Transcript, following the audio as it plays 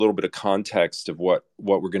little bit of context of what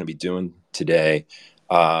we're going to be doing today.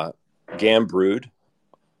 Ganbrood,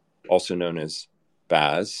 also known as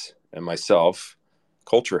Baz, and myself,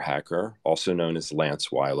 Culture Hacker, also known as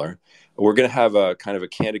Lance Weiler. We're going to have a kind of a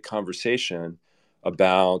candid conversation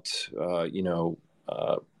about,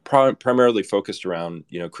 primarily focused around,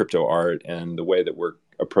 crypto art and the way that we're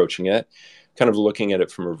approaching it, kind of looking at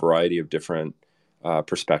it from a variety of different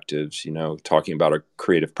perspectives, talking about our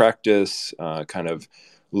creative practice, kind of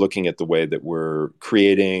looking at the way that we're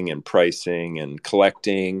creating and pricing and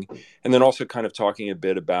collecting, and then also kind of talking a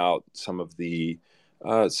bit about some of the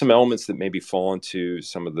some elements that maybe fall into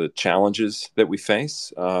some of the challenges that we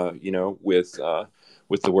face, with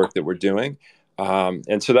the work that we're doing.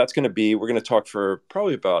 And so that's going to be, we're going to talk for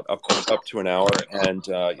probably about up to an hour, and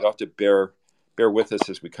you'll have to bear with us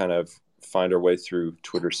as we kind of find our way through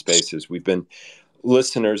Twitter Spaces. We've been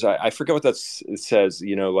listeners. I forget what it says,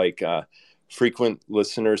 frequent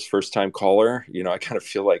listeners, first time caller. I kind of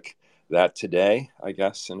feel like that today, I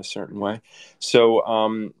guess, in a certain way.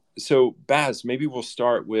 So Baz, maybe we'll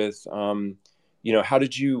start with, how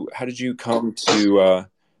did you come to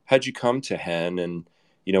Hen, and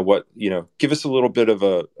give us a little bit of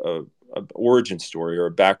a origin story or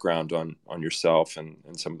a background on yourself and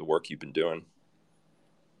some of the work you've been doing.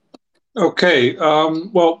 Okay.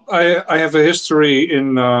 Well, I have a history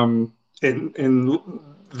in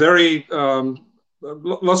very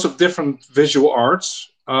lots of different visual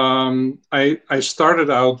arts. I started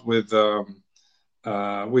out with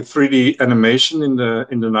 3D animation in the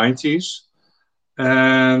 90s,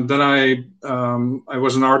 and then I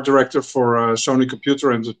was an art director for Sony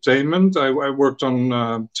Computer Entertainment. I worked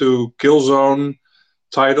on 2 Killzone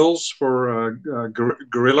titles for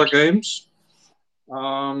Guerrilla Games.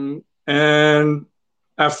 And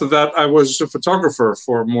after that, I was a photographer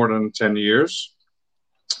for more than 10 years.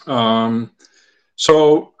 A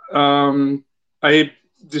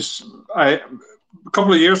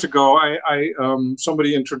couple of years ago,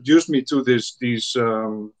 somebody introduced me to these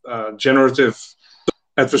generative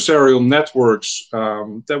adversarial networks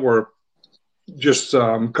that were just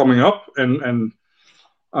coming up, and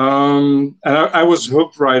I was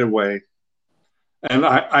hooked right away. And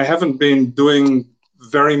I haven't been doing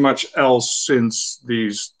very much else since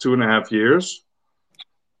these 2.5 years.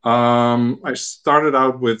 I started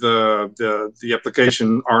out with the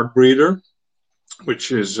application Art Breeder,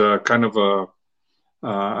 which is kind of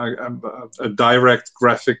a direct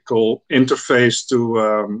graphical interface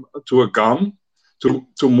to a gun,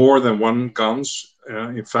 to more than one guns,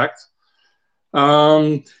 in fact.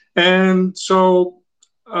 And so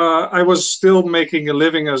I was still making a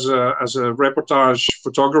living as a reportage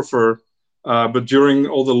photographer, but during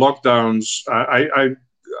all the lockdowns, I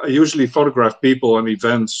usually photograph people and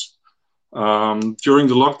events. During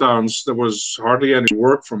the lockdowns, there was hardly any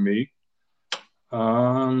work for me.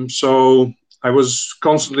 So I was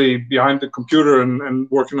constantly behind the computer and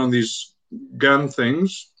working on these GAN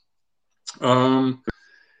things. And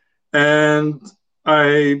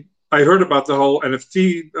I heard about the whole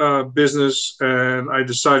NFT business, and I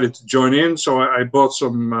decided to join in. So I bought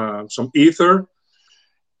some Ether.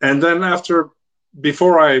 And then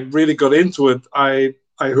before I really got into it, I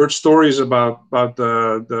heard stories about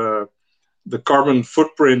the carbon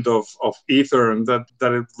footprint of Ether, and that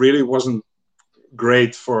it really wasn't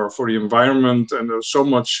great for the environment, and there's so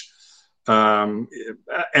much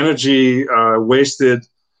energy wasted.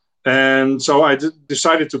 And so I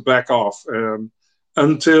decided to back off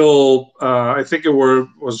until I think it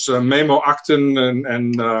was Memo Acton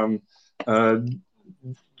and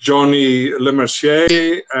Johnny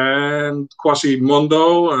Lemercier and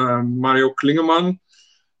Quasimodo, Mario Klingemann.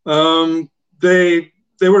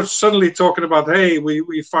 They were suddenly talking about, hey,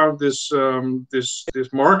 we found this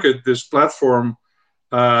market, this platform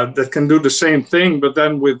that can do the same thing, but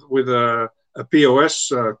then with a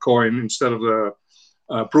POS coin instead of the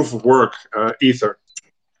proof of work Ether,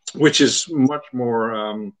 which is much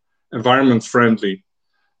more environment friendly.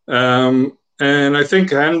 And I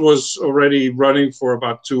think Han was already running for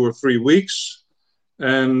about 2 or 3 weeks,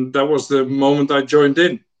 and that was the moment I joined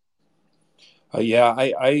in.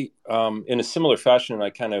 I in a similar fashion,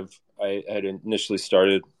 I had initially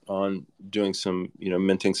started on doing some,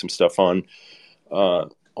 minting some stuff on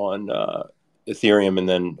Ethereum, and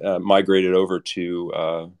then migrated over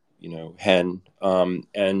to Hen.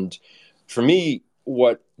 And for me,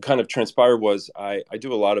 what kind of transpired was I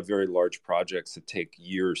do a lot of very large projects that take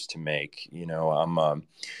years to make.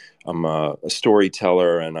 I'm a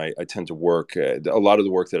storyteller, and I tend to work. A lot of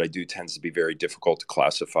the work that I do tends to be very difficult to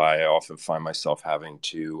classify. I often find myself having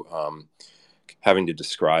to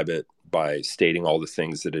describe it by stating all the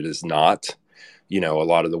things that it is not. a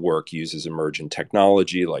lot of the work uses emergent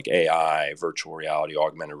technology like AI, virtual reality,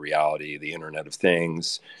 augmented reality, the Internet of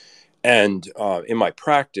Things. And in my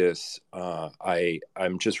practice,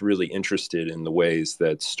 I'm just really interested in the ways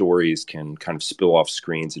that stories can kind of spill off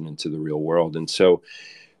screens and into the real world. And so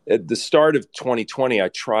at the start of 2020, I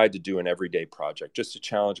tried to do an everyday project just to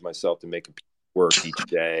challenge myself to make a piece of work each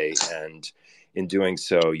day. And in doing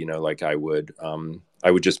so, like I would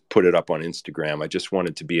just put it up on Instagram. I just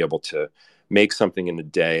wanted to be able to make something in a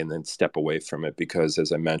day and then step away from it because,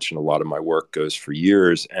 as I mentioned, a lot of my work goes for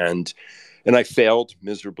years. And I failed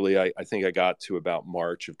miserably. I think I got to about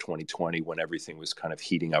March of 2020 when everything was kind of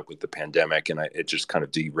heating up with the pandemic, and it just kind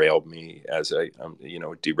of derailed me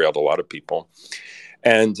it derailed a lot of people.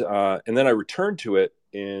 And then I returned to it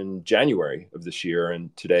in January of this year,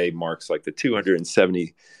 and today marks like the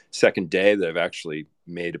 272nd day that I've actually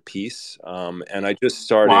made a piece. And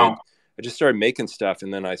Wow. I just started making stuff,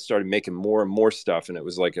 and then I started making more and more stuff, and it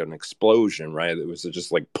was like an explosion, right? It was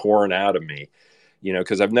just like pouring out of me,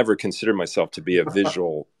 because I've never considered myself to be a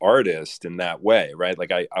visual artist in that way, right?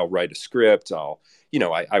 Like I'll write a script, I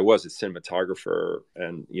was a cinematographer,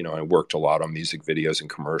 and I worked a lot on music videos and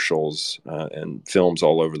commercials and films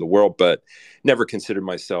all over the world, but never considered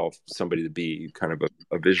myself somebody to be kind of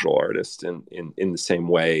a visual artist in the same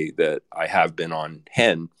way that I have been on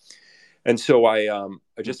Hen. And so I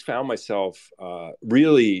just found myself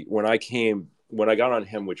really when I got on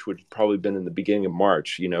him, which would probably been in the beginning of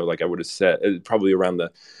March, like I would have said, probably around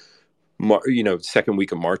the, second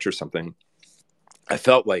week of March or something. I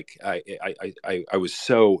felt like I was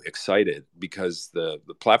so excited because the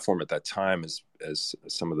platform at that time, as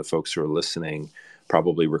some of the folks who are listening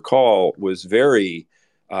probably recall, was very,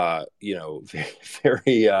 very,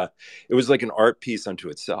 it was like an art piece unto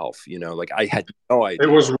itself. Like I had no It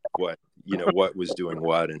idea was. what was doing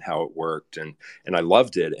what and how it worked, and I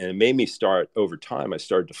loved it, and it made me start over time. I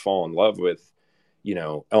started to fall in love with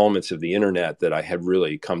elements of the internet that I had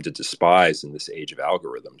really come to despise in this age of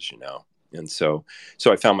algorithms. And so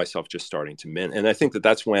I found myself just starting to mint, and I think that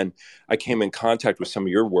that's when I came in contact with some of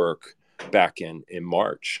your work back in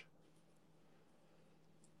March.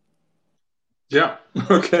 Yeah.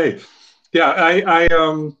 Okay. Yeah.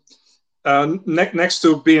 Next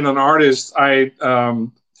to being an artist,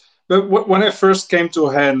 but when I first came to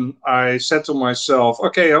Hen, I said to myself,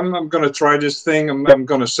 okay, I'm going to try this thing. I'm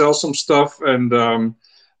going to sell some stuff,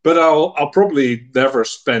 but I'll probably never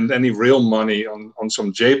spend any real money on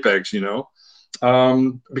some JPEGs,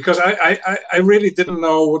 because I really didn't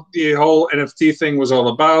know what the whole NFT thing was all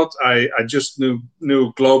about. I just knew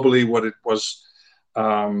globally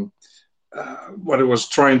um, what it was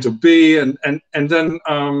trying to be, and then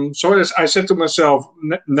so I said to myself,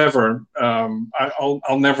 never, I'll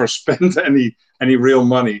never spend any real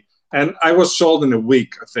money, and I was sold in a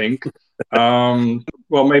week, I think.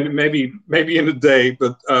 Well, maybe in a day,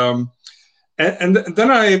 but and then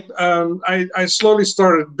I slowly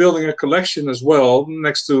started building a collection as well,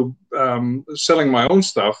 next to selling my own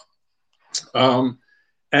stuff. Um,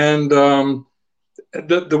 and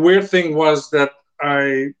the weird thing was that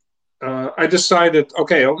I decided,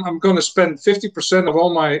 okay, I'm going to spend 50% of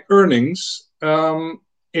all my earnings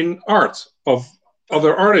in art of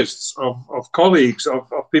other artists, of colleagues, of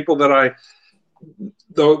people that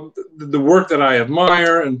the work that I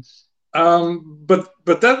admire, and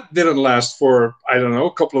but that didn't last for, I don't know,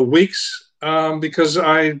 a couple of weeks, because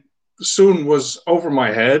I soon was over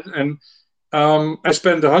my head, and I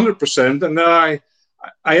spent 100%, and then I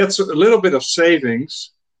had a little bit of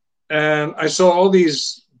savings, and I saw all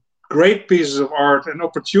these great pieces of art and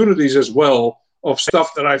opportunities as well of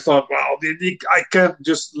stuff that I thought, wow, I can't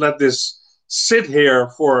just let this sit here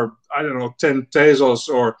for, I don't know, 10 pesos,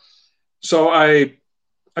 or so I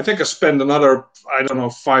think I spent another, I don't know,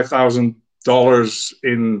 $5,000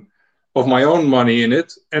 in of my own money in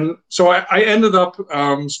it, and so I ended up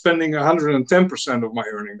spending 110% of my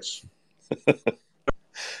earnings.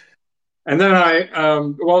 And then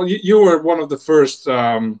well, you were one of the first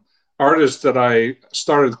artists that I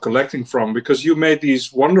started collecting from, because you made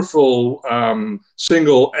these wonderful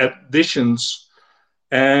single editions,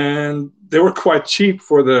 and they were quite cheap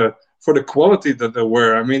for the quality that they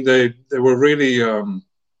were. I mean, they were really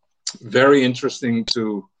very interesting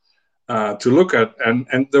to look at,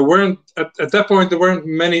 and there weren't at that point there weren't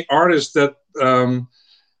many artists that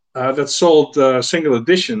sold single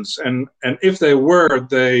editions, and if they were,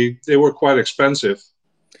 they were quite expensive.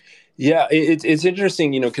 Yeah, it's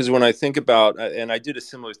interesting, because when I think about, and I did a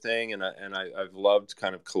similar thing, and I've loved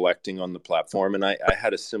kind of collecting on the platform, and I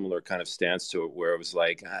had a similar kind of stance to it where it was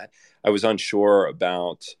like I was unsure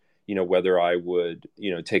about, whether I would,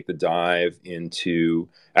 take the dive into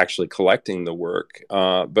actually collecting the work.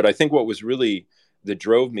 But I think what was really that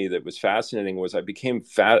drove me, that was fascinating, was I became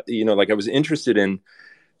like I was interested in,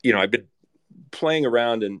 I've been playing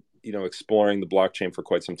around and, exploring the blockchain for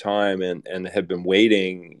quite some time, and have been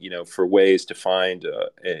waiting, for ways to find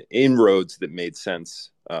inroads that made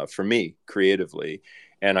sense for me creatively.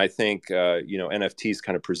 And I think, NFTs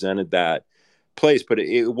kind of presented that place, but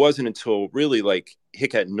it wasn't until really like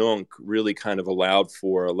Hic et Nunc really kind of allowed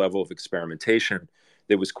for a level of experimentation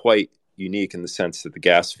that was quite unique, in the sense that the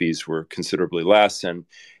gas fees were considerably less, and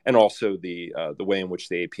also the way in which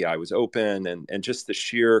the API was open, and just the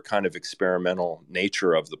sheer kind of experimental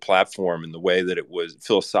nature of the platform, and the way that it was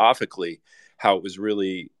philosophically, how it was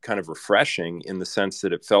really kind of refreshing, in the sense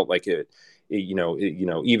that it felt like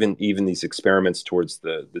even these experiments towards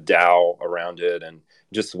the DAO around it, and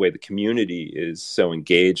just the way the community is so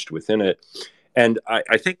engaged within it. And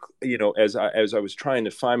I think, as I was trying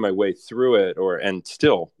to find my way through it, and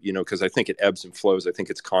still, because I think it ebbs and flows. I think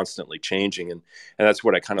it's constantly changing, and that's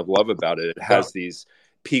what I kind of love about it. It has these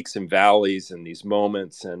peaks and valleys, and these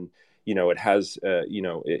moments, and it has,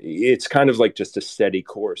 it's kind of like just a steady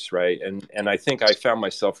course, right? And I think I found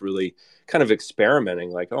myself really kind of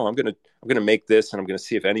experimenting, like, oh, I'm gonna make this, and I'm gonna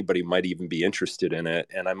see if anybody might even be interested in it,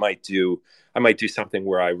 and I might do something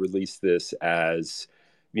where I release this as,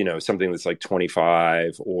 something that's like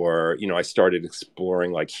 25, or, I started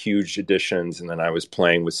exploring like huge editions, and then I was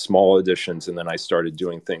playing with small editions, and then I started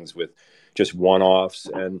doing things with just one-offs,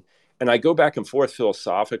 and I go back and forth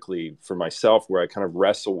philosophically for myself, where I kind of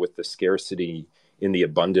wrestle with the scarcity in the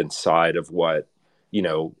abundance side of what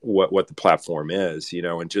the platform is,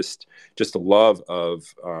 and just the love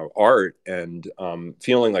of art, and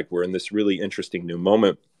feeling like we're in this really interesting new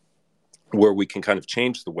moment where we can kind of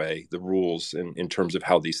change the rules in terms of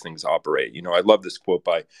how these things operate. I love this quote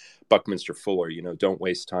by Buckminster Fuller, don't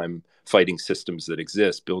waste time fighting systems that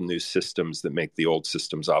exist, build new systems that make the old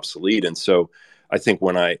systems obsolete. And so I think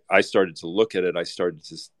when I started to look at it, I started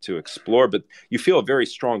to explore, but you feel a very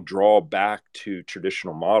strong draw back to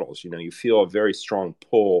traditional models. You feel a very strong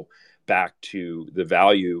pull back to the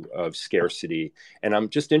value of scarcity. And I'm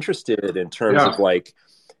just interested in terms of like,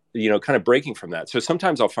 kind of breaking from that. So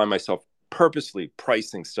sometimes I'll find myself purposely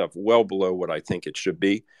pricing stuff well below what I think it should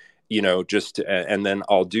be, and then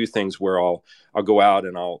I'll do things where I'll go out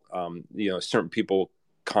and I'll, certain people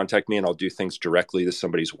contact me, and I'll do things directly to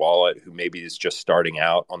somebody's wallet who maybe is just starting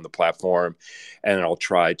out on the platform. And I'll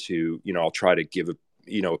try to give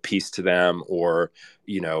a piece to them, or,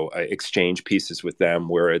 exchange pieces with them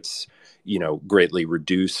where it's, greatly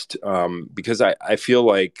reduced, because I feel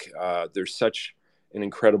like there's such an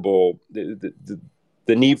incredible,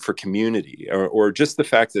 the need for community, or just the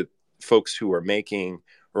fact that folks who are making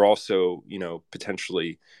are also,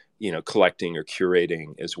 potentially, collecting or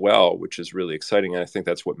curating as well, which is really exciting. And I think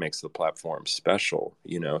that's what makes the platform special,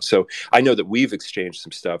 So I know that we've exchanged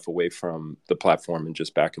some stuff away from the platform and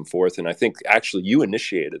just back and forth. And I think actually you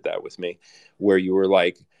initiated that with me, where you were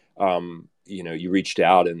like, you reached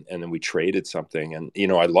out, and then we traded something. And,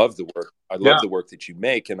 I love the work. I love the work that you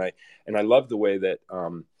make. And I love the way that,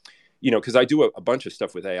 because I do a bunch of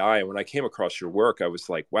stuff with AI, and when I came across your work, I was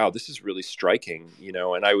like, wow, this is really striking,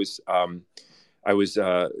 and I was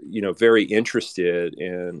very interested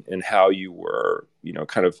in how you were,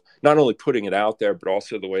 kind of not only putting it out there, but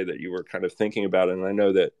also the way that you were kind of thinking about it. And I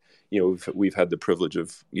know that, we've had the privilege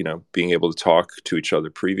of, being able to talk to each other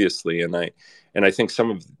previously. And I think some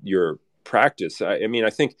of your practice, I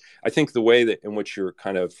think the way that in which you're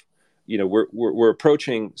kind of, we're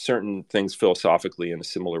approaching certain things philosophically in a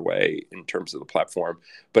similar way in terms of the platform,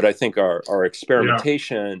 but I think our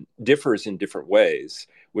experimentation differs in different ways,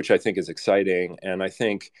 which I think is exciting. And I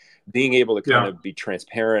think being able to kind of be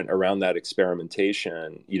transparent around that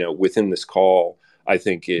experimentation, within this call, I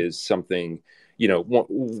think is something,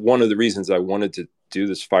 one of the reasons I wanted to do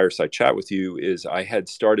this fireside chat with you is I had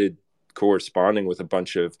started corresponding with a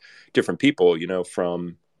bunch of different people,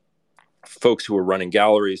 from folks who were running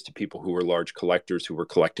galleries to people who were large collectors who were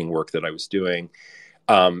collecting work that I was doing.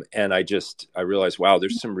 And I realized, wow,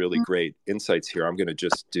 there's some really great insights here. I'm going to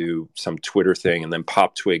just do some Twitter thing. And then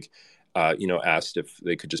PopTwig, asked if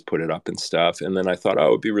they could just put it up and stuff. And then I thought, oh,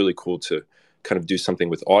 it would be really cool to kind of do something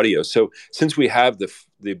with audio. So since we have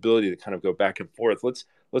the ability to kind of go back and forth,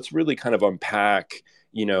 let's really kind of unpack,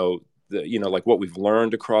 like what we've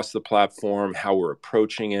learned across the platform, how we're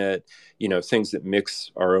approaching it, things that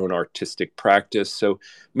mix our own artistic practice. So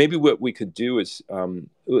maybe what we could do is,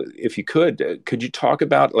 if you could you talk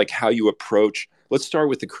about like how you approach let's start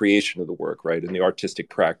with the creation of the work, right, and the artistic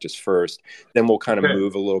practice first. Then we'll kind of Okay.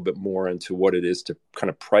 move a little bit more into what it is to kind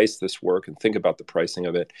of price this work and think about the pricing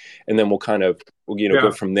of it, and then we'll kind of go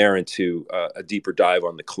Yeah. from there into a deeper dive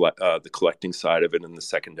on the collecting side of it and the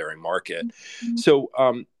secondary market. So,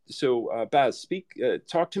 Baz,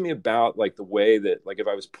 talk to me about like the way that, like, if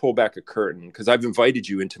I was pull back a curtain, because I've invited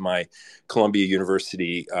you into my Columbia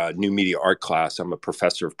University New Media Art class. I'm a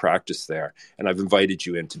professor of practice there, and I've invited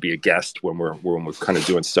you in to be a guest when we're kind of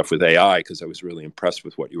doing stuff with AI, because I was really impressed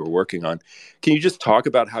with what you were working on. Can you just talk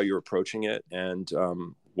about how you're approaching it and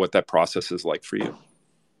what that process is like for you?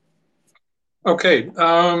 Okay.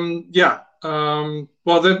 Yeah.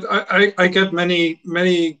 Well, I get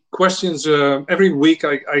many questions every week.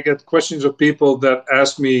 I get questions of people that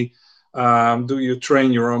ask me, "Do you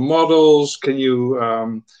train your own models? Can you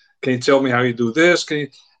tell me how you do this? Can you?"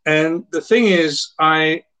 And the thing is,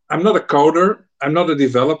 I'm not a coder. I'm not a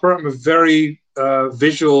developer. I'm a very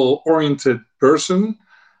visual oriented person.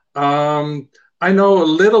 Um, I know a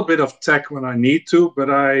little bit of tech when I need to, but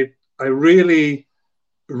I really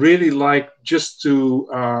like just to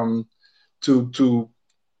to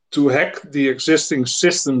to hack the existing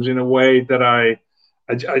systems in a way that I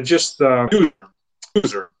just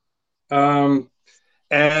user. Um,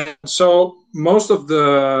 and so most of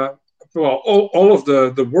the all of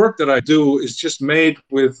the work that I do is just made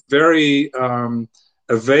with very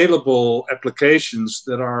available applications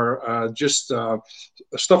that are just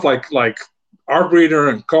stuff like Artbreeder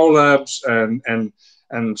and Colabs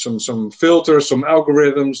and some filters, some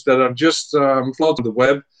algorithms that are just floating the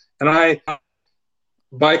web. And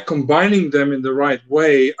by combining them in the right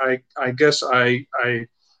way, I guess I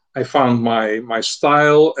found my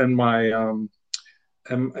style and my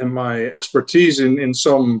expertise in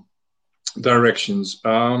some directions.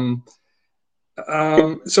 So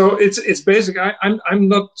it's basic. I'm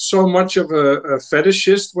not so much of a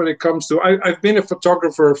fetishist when it comes to. I've been a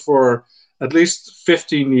photographer for at least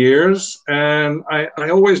 15 years, and I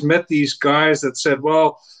always met these guys that said,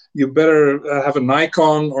 "Well, you better have a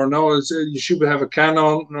Nikon," or "No, you should have a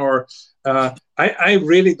Canon," or I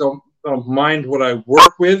really don't mind what I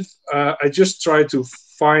work with. I just try to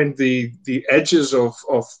find the edges of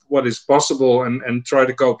what is possible and try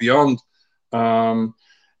to go beyond. Um,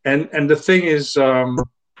 and the thing is,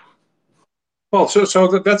 well, so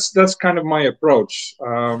that's kind of my approach.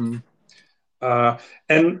 Uh,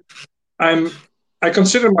 and I'm I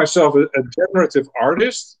consider myself a generative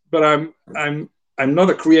artist, but I'm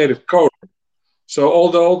not a creative coder. So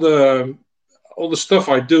all the stuff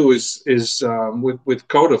I do is with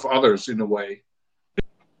code of others in a way.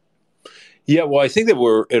 Yeah, well, I think that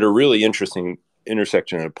we're at a really interesting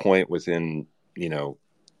intersection and a point within,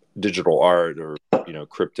 digital art, or,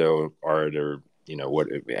 crypto art, or, what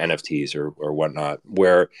NFTs or whatnot,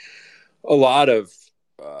 where a lot of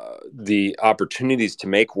the opportunities to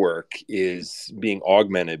make work is being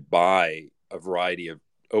augmented by a variety of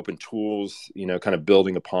open tools, kind of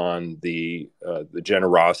building upon the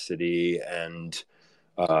generosity and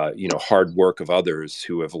hard work of others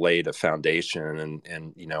who have laid a foundation,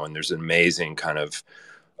 and there's an amazing kind of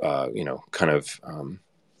uh, you know kind of um,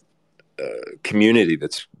 community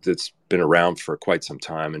that's been around for quite some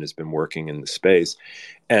time and has been working in the space.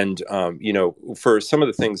 And for some of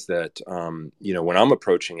the things that when I'm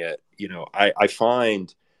approaching it, I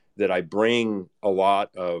find that I bring a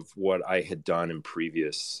lot of what I had done in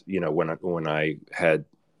previous, when I had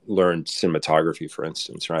learned cinematography, for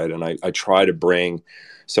instance, right? And I try to bring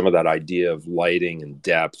some of that idea of lighting and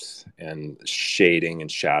depth and shading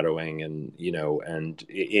and shadowing and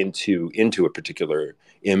into a particular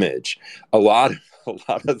image. A lot a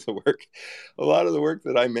lot of the work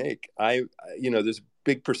that I make, there's a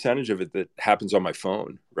big percentage of it that happens on my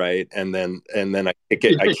phone, right? And then I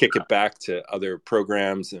kick it back to other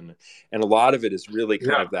programs, and a lot of it is really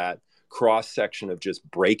kind Yeah, of that cross section of just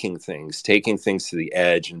breaking things, taking things to the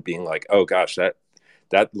edge and being like, oh gosh, that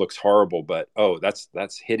looks horrible, but oh, that's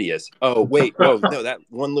hideous. Oh wait, whoa, no, that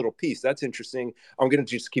one little piece, that's interesting. I'm gonna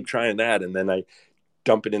just keep trying that, and then I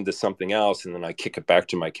dump it into something else, and then I kick it back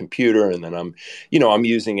to my computer, and then I'm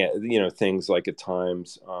using it, things like at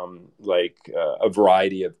times, a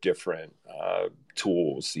variety of different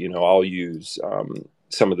tools. I'll use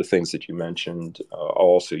some of the things that you mentioned. I'll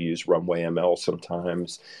also use Runway ML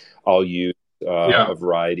sometimes. I'll use yeah, a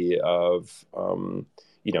variety of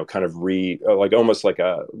kind of like almost like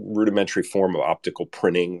a rudimentary form of optical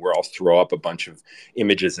printing, where I'll throw up a bunch of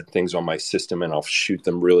images and things on my system, and I'll shoot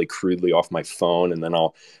them really crudely off my phone, and then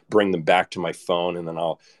I'll bring them back to my phone, and then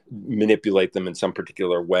I'll manipulate them in some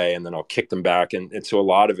particular way, and then I'll kick them back. And so a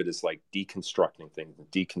lot of it is like deconstructing things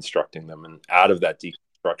and deconstructing them, and out of that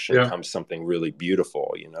destruction Yeah. comes something really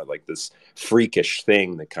beautiful, like this freakish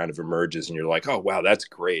thing that kind of emerges, and you're like, oh wow, that's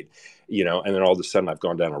great, and then all of a sudden I've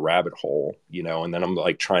gone down a rabbit hole, and then I'm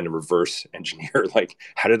like trying to reverse engineer, like,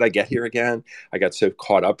 how did I get here again? I got so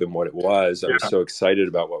caught up in what it was. I was Yeah. so excited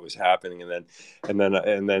about what was happening, and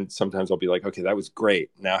then sometimes I'll be like, okay, that was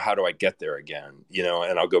great. Now how do I get there again?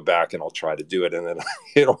 And I'll go back and I'll try to do it, and then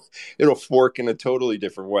it'll fork in a totally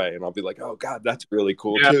different way, and I'll be like, oh God, that's really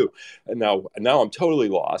cool Yeah. too. And now I'm totally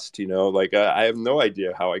lost, like I have no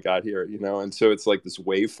idea how I got here, and so it's like this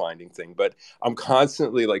wayfinding thing. But I'm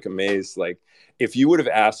constantly like amazed, like if you would have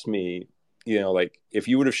asked me, like if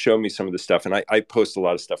you would have shown me some of the stuff, and I post a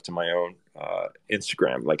lot of stuff to my own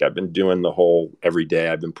Instagram, like I've been doing the whole every day,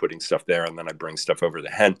 I've been putting stuff there, and then I bring stuff over the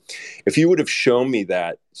hen. If you would have shown me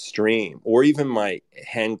that stream or even my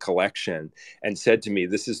hen collection and said to me,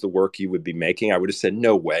 this is the work you would be making, I would have said,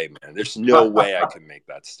 no way, man, there's no way I could make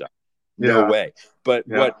that stuff. No Yeah. way. But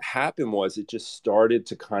Yeah. what happened was it just started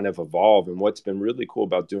to kind of evolve. And what's been really cool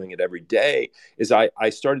about doing it every day is I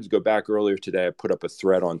started to go back earlier today. I put up a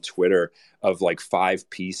thread on Twitter of like 5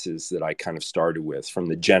 pieces that I kind of started with, from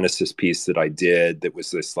the Genesis piece that I did. That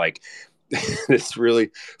was this like, this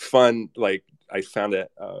really fun, like, I found a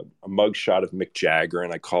mugshot of Mick Jagger,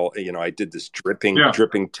 and I did this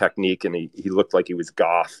dripping technique, and he looked like he was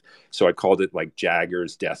goth. So I called it like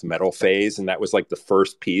Jagger's death metal phase. And that was like the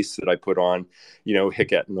first piece that I put on,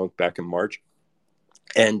 Hicket and Milk back in March.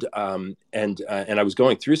 And I was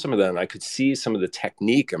going through some of that, and I could see some of the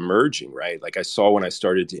technique emerging, right? Like I saw when I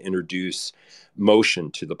started to introduce motion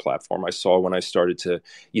to the platform. I saw when I started to,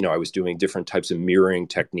 I was doing different types of mirroring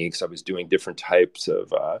techniques. I was doing different types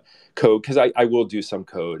of code, because I will do some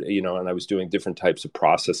code, and I was doing different types of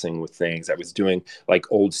processing with things. I was doing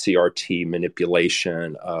like old CRT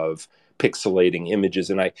manipulation of pixelating images.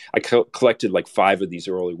 And I collected like 5 of these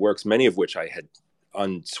early works, many of which I had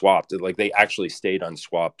unswapped. Like they actually stayed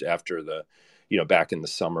unswapped after the, back in the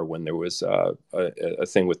summer when there was a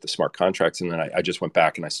thing with the smart contracts. And then I just went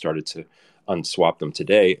back and I started to unswap them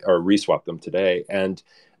today, or reswap them today. And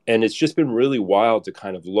it's just been really wild to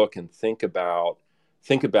kind of look and think about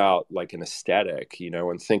like an aesthetic,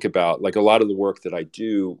 and think about like a lot of the work that I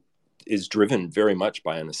do is driven very much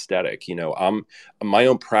by an aesthetic. My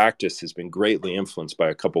own practice has been greatly influenced by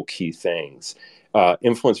a couple key things.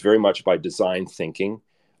 Influenced very much by design thinking,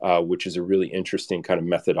 which is a really interesting kind of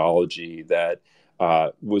methodology that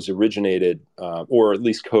was originated or at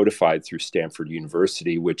least codified through Stanford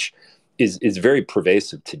University, which is very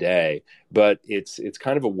pervasive today. But it's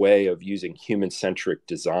kind of a way of using human-centric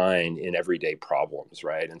design in everyday problems,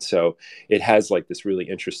 right? And so it has like this really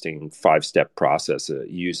interesting 5-step process. It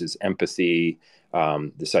uses empathy.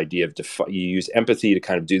 This idea of you use empathy to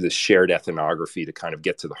kind of do this shared ethnography to kind of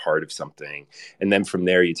get to the heart of something. And then from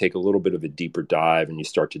there, you take a little bit of a deeper dive and you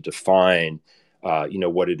start to define,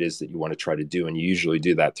 what it is that you want to try to do. And you usually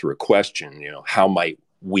do that through a question, how might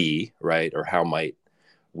we, right? Or how might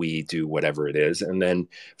we do whatever it is. And then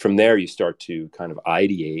from there, you start to kind of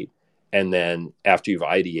ideate. And then after you've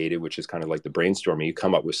ideated, which is kind of like the brainstorming, you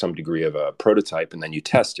come up with some degree of a prototype, and then you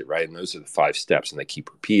test it, right? And those are the 5 steps, and they keep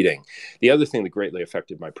repeating. The other thing that greatly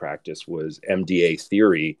affected my practice was MDA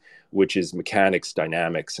theory, which is mechanics,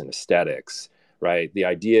 dynamics, and aesthetics, right? The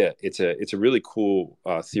idea, it's a really cool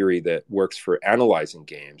theory that works for analyzing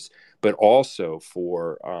games, but also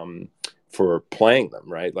for playing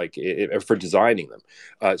them, right? Like for designing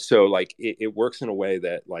them. So like it works in a way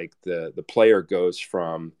that like the player goes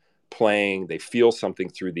from playing, they feel something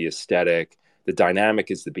through the aesthetic. The dynamic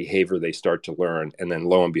is the behavior they start to learn, and then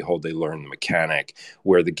lo and behold, they learn the mechanic.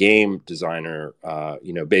 Where the game designer,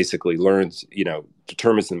 basically learns,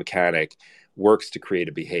 determines the mechanic, works to create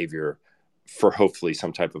a behavior for hopefully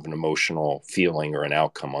some type of an emotional feeling or an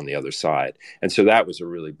outcome on the other side. And so that was a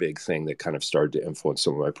really big thing that kind of started to influence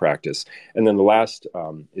some of my practice. And then the last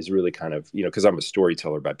is really kind of, because I'm a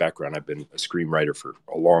storyteller by background, I've been a screenwriter for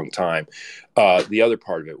a long time. The other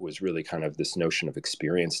part of it was really kind of this notion of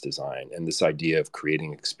experience design and this idea of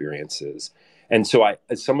creating experiences. And so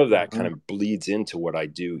some of that kind of bleeds into what I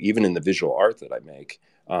do, even in the visual art that I make.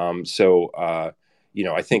 I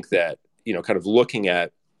think that, kind of looking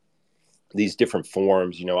at these different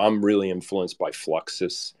forms, I'm really influenced by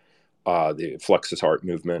Fluxus, the Fluxus art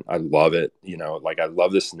movement. I love it. I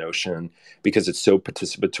love this notion because it's so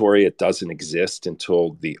participatory. It doesn't exist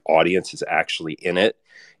until the audience is actually in it,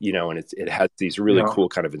 and it has these really cool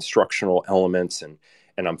kind of instructional elements. And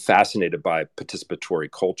I'm fascinated by participatory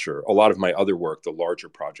culture. A lot of my other work, the larger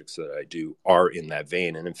projects that I do, are in that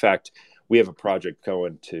vein. And in fact, we have a project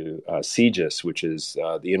going to CGIS, which is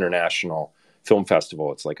the International film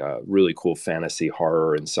festival. It's like a really cool fantasy,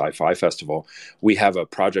 horror, and sci-fi festival. We have a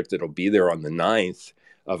project that'll be there on the 9th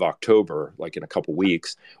of October, like in a couple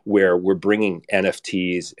weeks, where we're bringing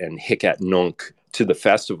NFTs and Hic et Nunc to the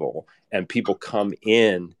festival, and people come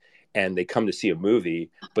in and they come to see a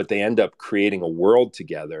movie, but they end up creating a world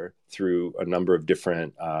together through a number of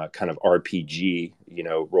different kind of RPG,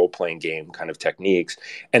 role-playing game kind of techniques.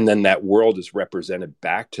 And then that world is represented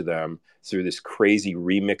back to them through this crazy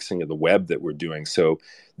remixing of the web that we're doing. So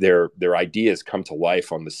their ideas come to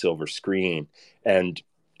life on the silver screen. And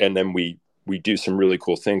then we do some really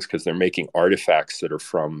cool things because they're making artifacts that are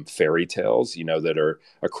from fairy tales, that are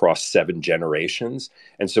across 7 generations.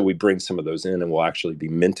 And so we bring some of those in, and we'll actually be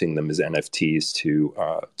minting them as NFTs to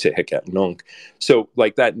Hic et Nunc. So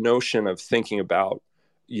like that notion of thinking about,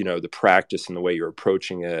 the practice and the way you're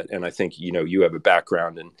approaching it. And I think, you have a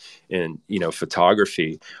background in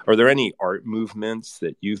photography. Are there any art movements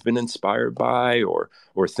that you've been inspired by or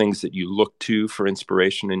things that you look to for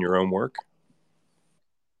inspiration in your own work?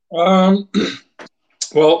 Well,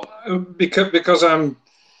 because I'm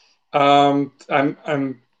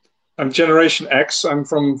Generation X. I'm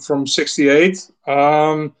from '68.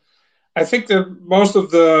 I think that most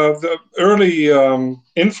of the early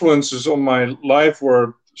influences on my life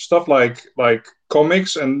were stuff like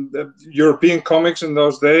comics and European comics in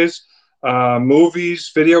those days,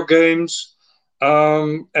 movies, video games,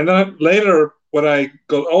 and then later, when I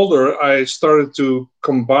got older, I started to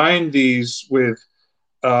combine these with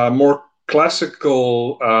more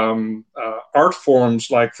classical art forms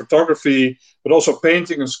like photography, but also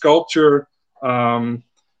painting and sculpture.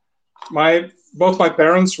 Both my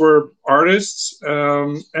parents were artists,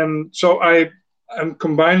 and so I'm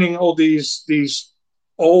combining all these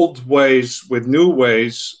old ways with new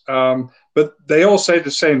ways. But they all say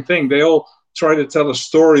the same thing. They all try to tell a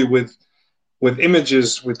story with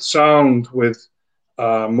images, with sound, with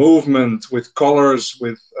movement, with colors,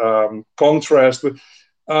 with contrast, with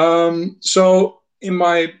so in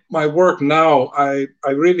my work now, I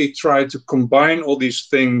really try to combine all these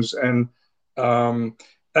things, and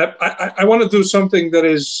I want to do something that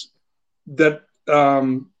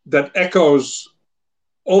echoes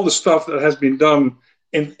all the stuff that has been done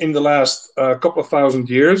in the last couple of thousand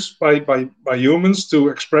years by humans to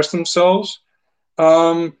express themselves,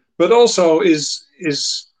 but also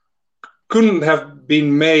is couldn't have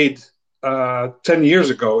been made 10 years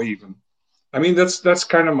ago even. I mean, that's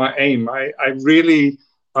kind of my aim. I really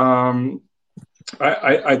I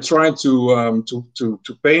try to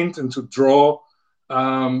paint and to draw,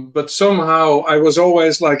 but somehow I was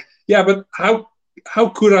always like, yeah, but how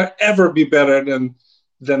could I ever be better than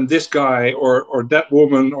this guy or that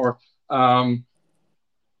woman or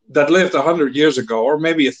that lived 100 years ago, or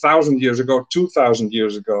maybe 1,000 years ago, 2,000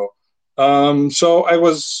 years ago. So I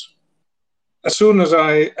was, as soon as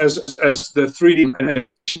the 3D animation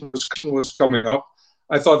was coming up,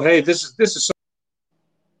 I thought, hey, this is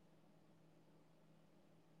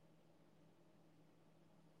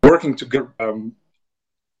working together,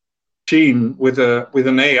 machine with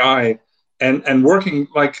an AI, and working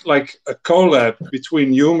like a collab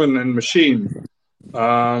between human and machine,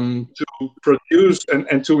 to produce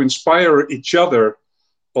and to inspire each other.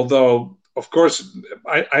 Although, of course,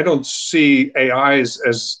 I don't see AIs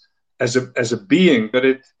as a being, but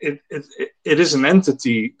it is an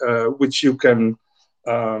entity which you can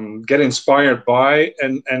get inspired by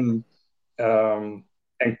and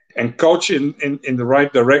coach in the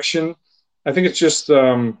right direction. I think it's just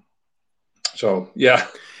so yeah.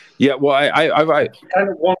 Yeah, well, I kind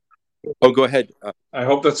of want, oh, go ahead. I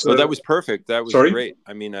hope that's that was perfect. That was sorry? great.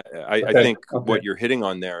 I mean, I think what you're hitting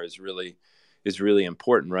on there is really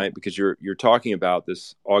important, right? Because you're talking about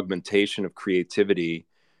this augmentation of creativity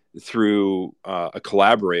through a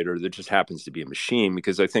collaborator that just happens to be a machine.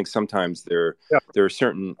 Because I think sometimes there are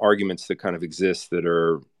certain arguments that kind of exist that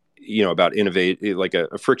are, about innovate, like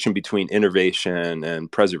a friction between innovation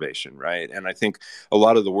and preservation, right? And I think a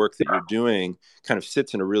lot of the work that you're doing kind of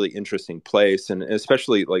sits in a really interesting place, and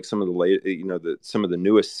especially like some of the some of the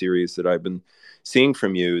newest series that I've been seeing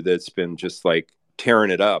from you, that's been just like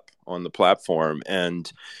tearing it up on the platform.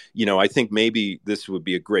 And I think maybe this would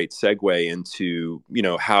be a great segue into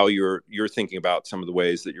how you're thinking about some of the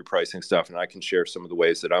ways that you're pricing stuff, and I can share some of the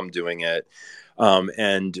ways that I'm doing it.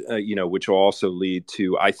 And which will also lead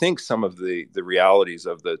to, I think, some of the realities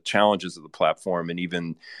of the challenges of the platform, and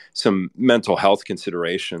even some mental health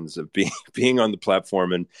considerations of being on the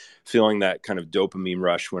platform and feeling that kind of dopamine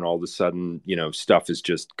rush when all of a sudden, stuff is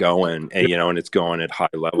just going, and and it's going at high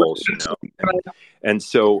levels, and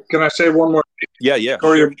so. Can I say one more thing? Yeah,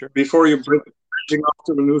 Before you bridging off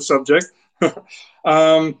to a new subject.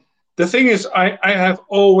 the thing is, I have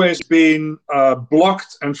always been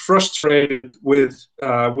blocked and frustrated with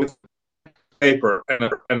paper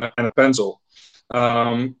and a pencil.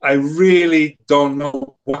 I really don't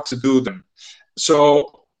know what to do then.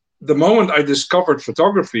 So the moment I discovered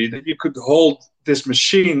photography, that you could hold this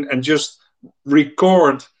machine and just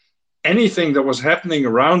record anything that was happening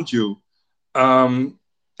around you,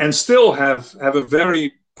 and still have a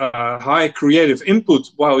very high creative input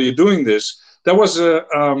while you're doing this, that was a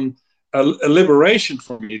liberation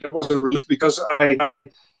for me. That was a relief, because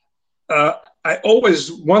uh, I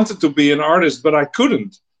always wanted to be an artist, but I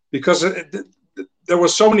couldn't, because there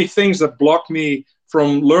were so many things that blocked me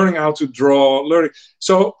from learning how to draw.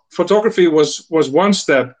 So photography was one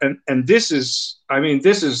step, and this is, I mean,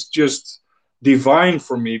 this is just divine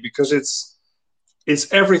for me, because it's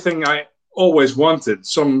everything I always wanted.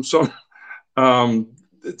 Um,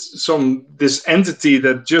 this entity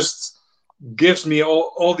that just gives me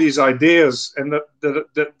all these ideas, and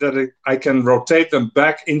that I can rotate them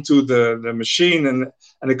back into the machine, and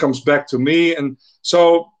it comes back to me. And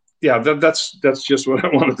so, yeah, that's just what I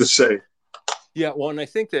wanted to say. Yeah, well, and I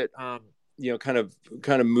think that kind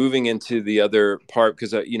of moving into the other part,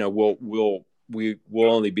 because we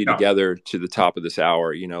will only be together to the top of this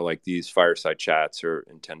hour. Like these fireside chats are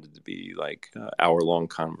intended to be like hour-long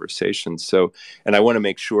conversations. So, and I want to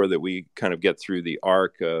make sure that we kind of get through the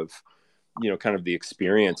arc of kind of the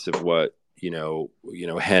experience of what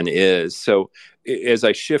Hen is. So as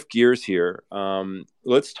I shift gears here,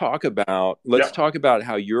 let's talk about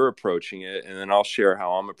how you're approaching it, and then I'll share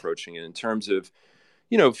how I'm approaching it in terms of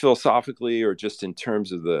philosophically, or just in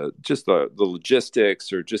terms of the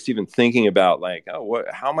logistics, or just even thinking about like, oh,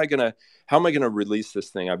 how am I gonna release this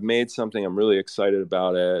thing? I've made something, I'm really excited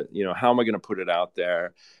about it. How am I gonna put it out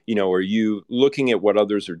there? Are you looking at what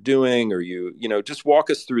others are doing, or just walk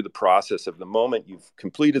us through the process of the moment you've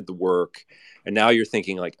completed the work, and now you're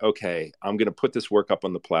thinking like, okay, I'm gonna put this work up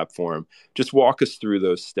on the platform. Just walk us through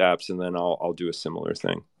those steps, and then I'll do a similar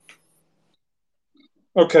thing.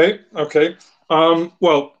 Okay.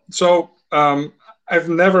 Well, so I've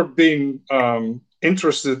never been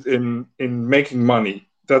interested in making money.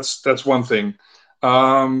 That's one thing.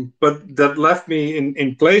 But that left me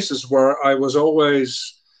in places where I was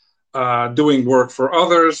always doing work for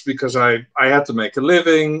others, because I had to make a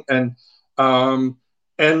living, and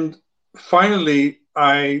finally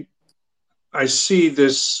I see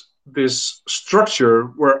this structure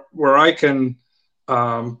where I can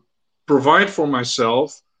provide for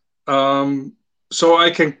myself, so I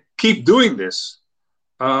can keep doing this.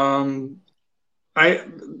 Um, I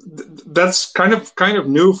That's kind of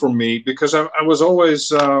new for me, because I was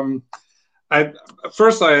always I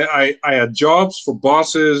first I had jobs for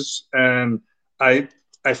bosses, and I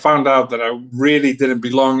I found out that I really didn't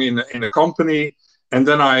belong in a company, and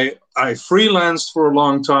then I freelanced for a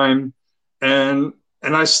long time, and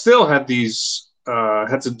I still had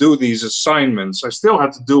to do these assignments. I still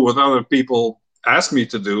had to do what other people asked me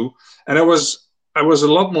to do, and I was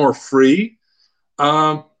a lot more free.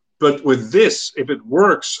 Um, but with this, if it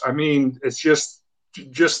works, I mean, it's just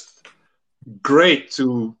great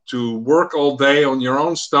to work all day on your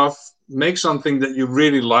own stuff, make something that you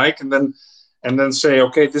really like, and then say,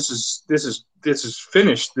 okay, this is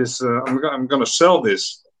finished. I'm going to sell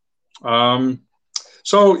this. Um,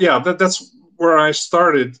 so yeah, that's where I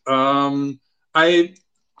started. I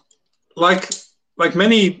like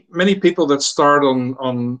many people that start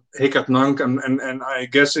on Hikat Nank, and I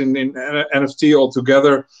guess in NFT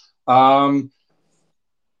altogether. Um,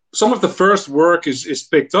 some of the first work is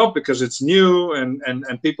picked up because it's new, and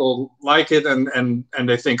people like it, and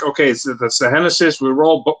they think, okay, that's the Genesis, we're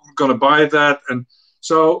all going to buy that. And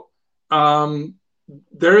so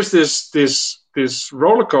there is this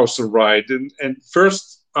roller coaster ride, and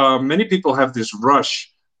first many people have this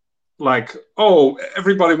rush, like, oh,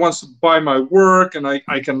 everybody wants to buy my work, and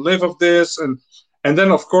I can live of this, and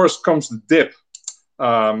then of course comes the dip.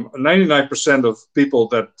 99% of people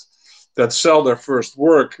that sell their first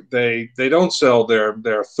work, they don't sell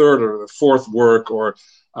their third or fourth work, or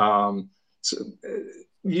so,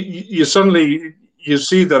 you suddenly you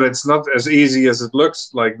see that it's not as easy as it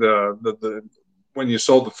looks, like the when you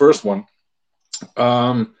sold the first one.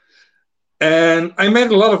 And I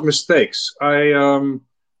made a lot of mistakes. I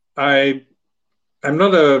I'm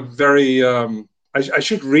not a very I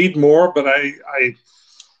should read more, but I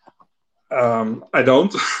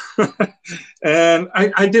don't. And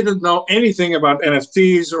I didn't know anything about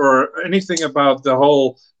NFTs or anything about the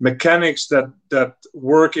whole mechanics that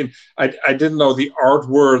work in. I didn't know the art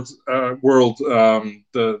world,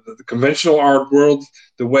 the conventional art world,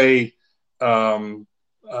 the way um,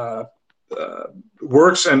 uh,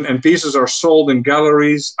 works and pieces are sold in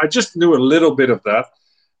galleries. I just knew a little bit of that.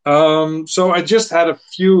 So I just had a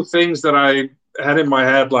few things that I had in my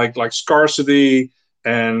head, like scarcity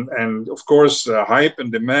and of course hype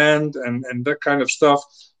and demand and that kind of stuff.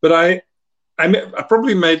 But I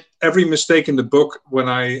probably made every mistake in the book when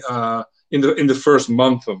in the first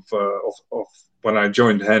month of when I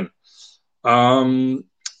joined Hen.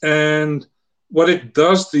 And what it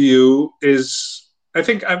does to you is, I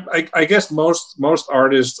think I guess most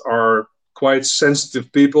artists are quite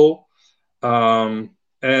sensitive people, and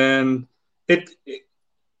it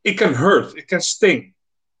can hurt, it can sting,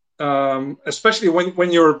 especially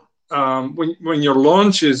when your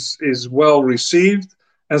launch is well received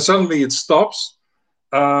and suddenly it stops,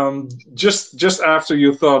 just after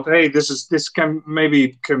you thought, hey, this can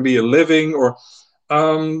be a living, or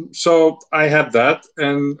so I had that,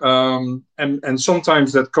 and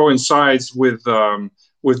sometimes that coincides with the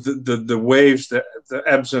waves, the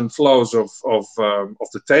ebbs and flows of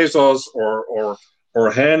the Tezos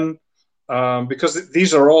or Hen, because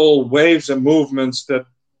these are all waves and movements that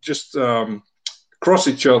just cross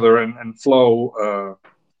each other and flow.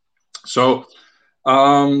 So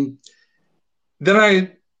then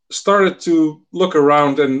I started to look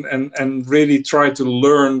around and really try to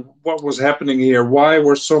learn what was happening here. Why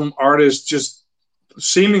were some artists just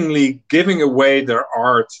seemingly giving away their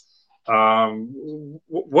art?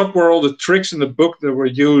 What were all the tricks in the book that were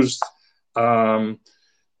used?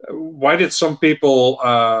 Why did some people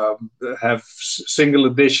have single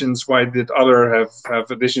editions? Why did other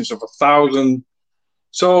have editions of 1,000?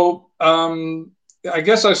 So I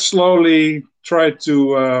guess I slowly tried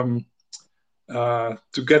to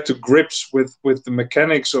get to grips with the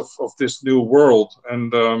mechanics of this new world,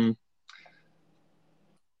 and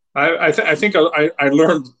I think I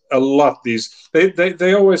learned a lot.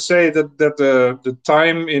 They always say that the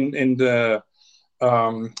time in the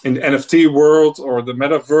NFT world or the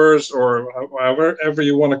metaverse or however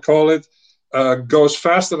you want to call it goes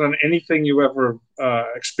faster than anything you ever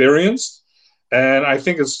experienced, and I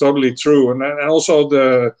think it's totally true. And also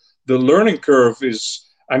the learning curve is,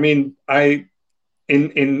 I mean,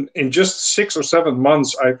 in just 6 or 7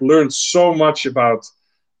 months, I've learned so much about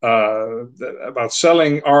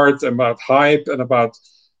selling art, about hype, and about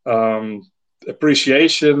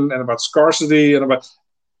appreciation, and about scarcity, and about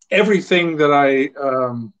everything that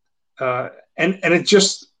and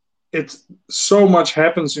it so much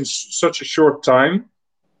happens in such a short time.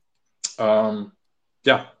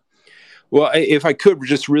 Yeah. Well, if I could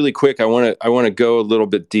just really quick, I want to go a little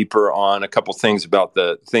bit deeper on a couple things about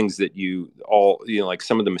the things that like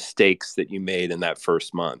some of the mistakes that you made in that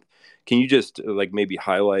first month. Can you just like maybe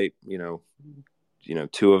highlight, 2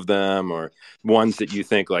 of them, or ones that you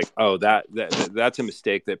think like, oh, that's a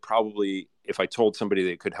mistake that probably, if I told somebody,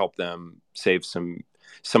 that could help them save some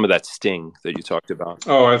of that sting that you talked about?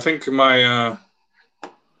 Oh, I think my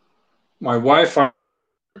Wi-Fi.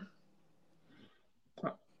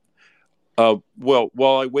 Well,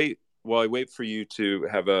 while I wait for you to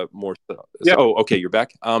have a more. Yeah. Oh, okay, you're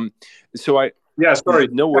back. Yeah, sorry.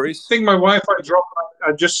 No worries. I think my Wi-Fi dropped.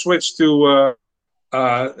 I just switched to.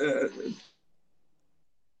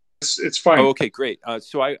 It's fine. Oh, okay, great.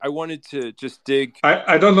 So I wanted to just dig.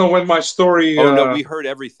 I don't know when my story. Oh no, we heard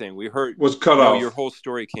everything. We heard was cut off. Your whole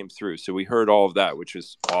story came through, so we heard all of that, which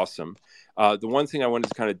was awesome. The one thing I wanted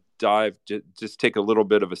to kind of just take a little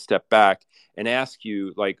bit of a step back and ask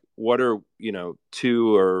you, like, what are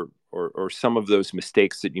 2 or some of those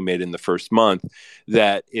mistakes that you made in the first month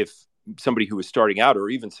that if somebody who was starting out, or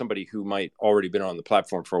even somebody who might already been on the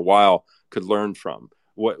platform for a while, could learn from?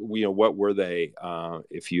 What were they?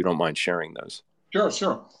 If you don't mind sharing those.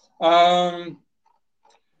 Sure.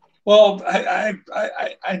 Well, I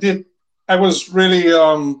did. I was really.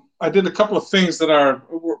 I did a couple of things that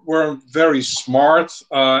weren't very smart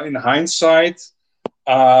in hindsight,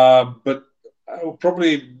 but I would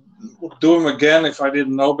probably do them again if I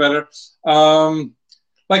didn't know better.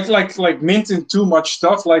 Like minting too much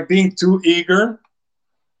stuff, like being too eager,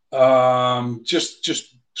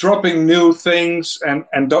 just dropping new things and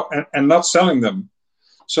not selling them.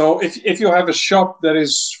 So if you have a shop that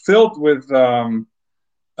is filled with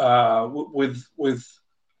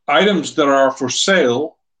items that are for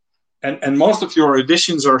sale, and most of your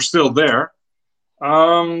editions are still there,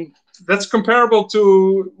 that's comparable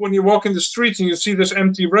to when you walk in the streets and you see this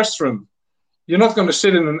empty restaurant. You're not going to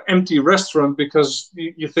sit in an empty restaurant because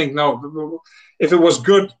you think, no, if it was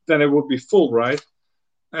good, then it would be full, right?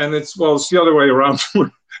 And it's the other way around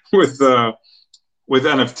with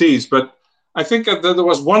NFTs. But I think that there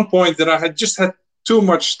was one point that I had just had too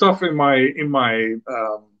much stuff in my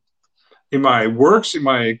in my works, in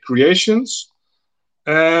my creations,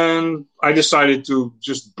 and I decided to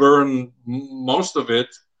just burn most of it,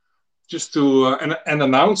 just to and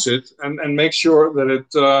announce it, and make sure that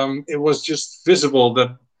it was just visible, that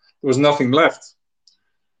there was nothing left.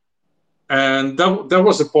 And that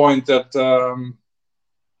was the point that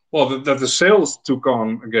that the sales took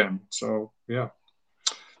on again. So yeah,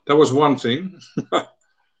 that was one thing.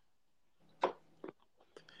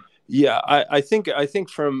 Yeah, I think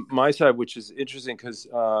from my side, which is interesting because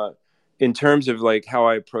in terms of like how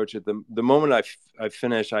I approach it, the moment I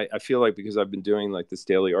finish, I feel like because I've been doing like this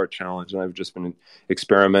daily art challenge and I've just been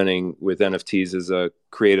experimenting with NFTs as a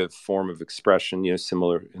creative form of expression,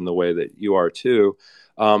 similar in the way that you are too.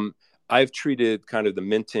 Um, I've treated kind of the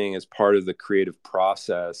minting as part of the creative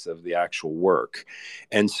process of the actual work,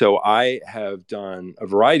 and so I have done a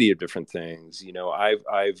variety of different things.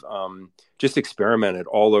 I've just experimented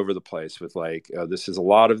all over the place with like this is a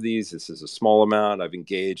lot of these, this is a small amount. I've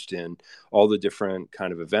engaged in all the different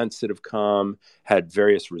kind of events that have come, had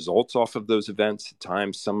various results off of those events. At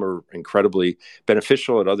times some are incredibly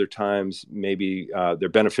beneficial, at other times maybe they're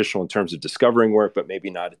beneficial in terms of discovering work, but maybe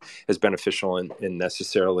not as beneficial in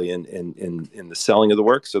necessarily in the selling of the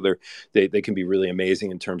work. So they can be really amazing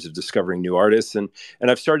in terms of discovering new artists, and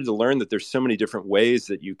I've started to learn that there's so many different ways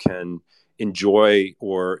that you can enjoy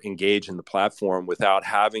or engage in the platform without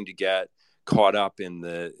having to get caught up in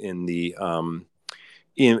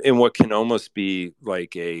what can almost be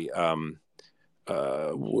like you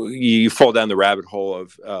fall down the rabbit hole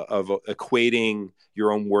of equating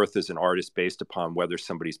your own worth as an artist based upon whether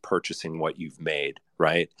somebody's purchasing what you've made,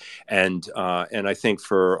 right? And I think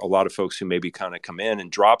for a lot of folks who maybe kind of come in and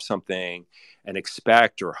drop something and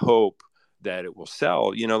expect or hope that it will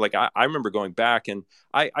sell, like I remember going back and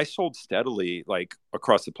I sold steadily like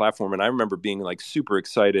across the platform, and I remember being like super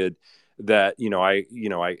excited that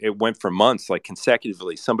it went for months like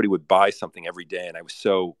consecutively. Somebody would buy something every day, and I was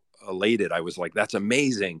so elated. I was like, that's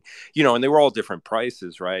amazing, and they were all different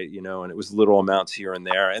prices, right? And it was little amounts here and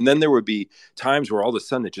there. And then there would be times where all of a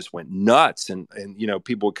sudden it just went nuts, and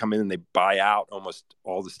people would come in and they buy out almost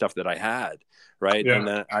all the stuff that I had, right? Yeah, And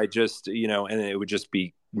then I just, and it would just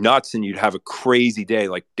be nuts, and you'd have a crazy day,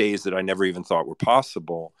 like days that I never even thought were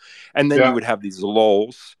possible. And then you yeah, would have these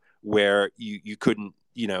lulls where you couldn't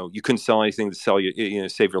sell anything to sell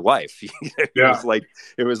save your life. yeah,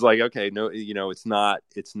 It was like, okay, no, it's not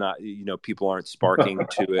people aren't sparking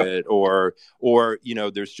to it, or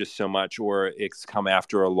there's just so much, or it's come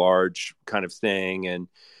after a large kind of thing.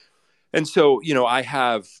 And so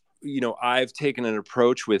I've taken an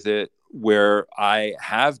approach with it where I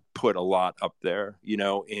have put a lot up there,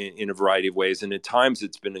 in a variety of ways. And at times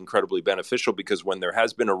it's been incredibly beneficial because when there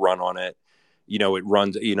has been a run on it, it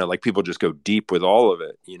runs, like people just go deep with all of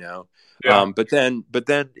it. yeah, But then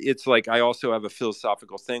it's like, I also have a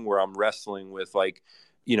philosophical thing where I'm wrestling with like,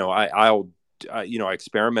 I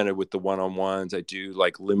experimented with the one-on-ones. I do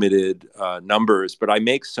like limited numbers, but I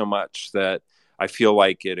make so much that I feel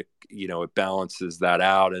like it balances that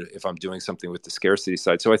out if I'm doing something with the scarcity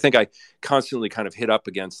side. So I think I constantly kind of hit up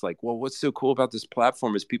against like, well, what's so cool about this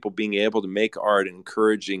platform is people being able to make art and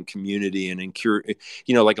encouraging community and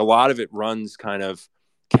like a lot of it runs kind of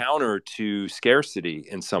counter to scarcity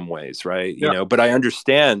in some ways, right? yeah, But I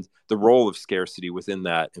understand the role of scarcity within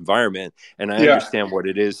that environment, and I yeah, understand what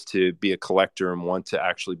it is to be a collector and want to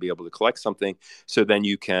actually be able to collect something, so then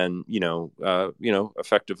you can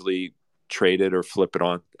effectively trade it or flip it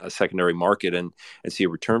on a secondary market and see a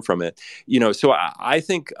return from it. So I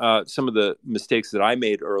think some of the mistakes that I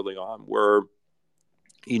made early on were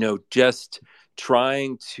just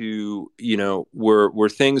trying to were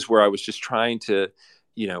things where I was just trying to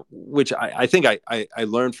which I think I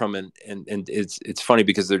learned from, and it's funny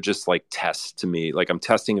because they're just like tests to me. Like I'm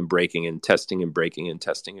testing and breaking and testing and breaking and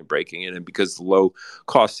testing and breaking it, and because the low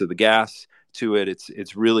cost of the gas to it,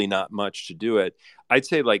 it's really not much to do it. I'd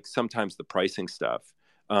say like sometimes the pricing stuff,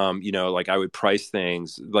 like I would price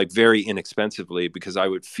things like very inexpensively because I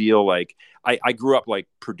would feel like I grew up like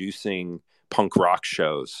producing punk rock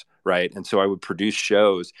shows, right? And so I would produce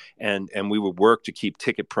shows, and we would work to keep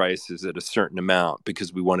ticket prices at a certain amount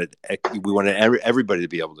because we wanted everybody to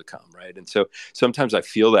be able to come, right? And so sometimes I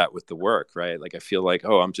feel that with the work, right? Like I feel like,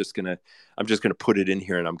 oh, I'm just gonna put it in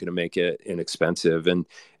here and I'm gonna make it inexpensive, and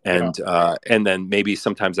yeah, and then maybe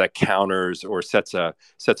sometimes that counters or sets a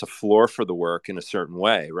floor for the work in a certain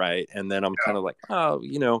way, right? And then I'm kind of like, oh,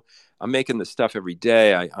 I'm making this stuff every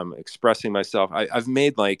day. I'm expressing myself. I've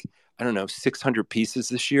made like, I don't know, 600 pieces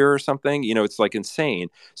this year or something. It's like insane.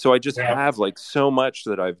 So I just yeah, have like so much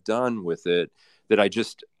that I've done with it that I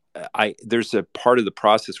just there's a part of the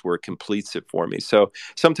process where it completes it for me. So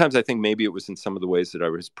sometimes I think maybe it was in some of the ways that I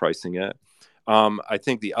was pricing it. I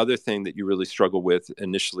think the other thing that you really struggle with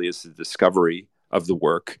initially is the discovery of the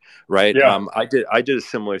work, right? Yeah. I did a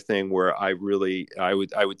similar thing where I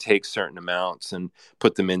would take certain amounts and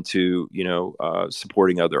put them into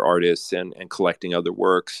supporting other artists and collecting other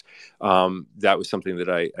works. That was something that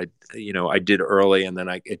I did early, and then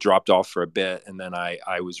it dropped off for a bit, and then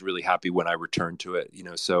I was really happy when I returned to it.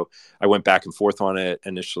 So I went back and forth on it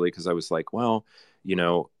initially because I was like, well,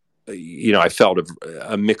 I felt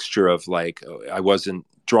a mixture of like I wasn't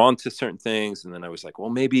drawn to certain things, and then I was like, well,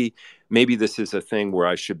 maybe this is a thing where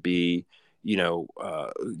I should be,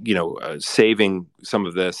 saving some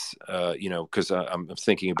of this, because I'm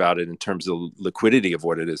thinking about it in terms of liquidity of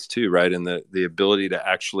what it is too, right, and the ability to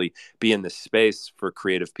actually be in this space for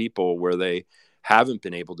creative people where they haven't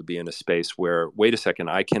been able to be in a space where, wait a second,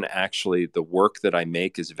 I can actually, the work that I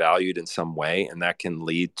make is valued in some way, and that can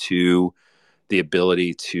lead to the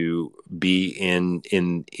ability to be in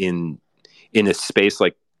a space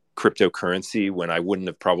like cryptocurrency when I wouldn't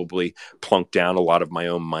have probably plunked down a lot of my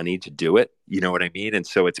own money to do it. You know what I mean? And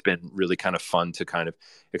so it's been really kind of fun to kind of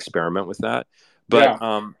experiment with that. But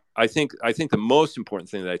Yeah. I think the most important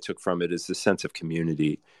thing that I took from it is the sense of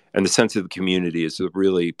community. And the sense of the community is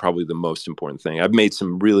really probably the most important thing. I've made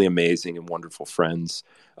some really amazing and wonderful friends,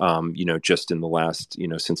 just in the last,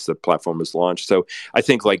 since the platform was launched. So I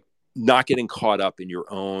think like not getting caught up in your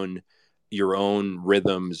own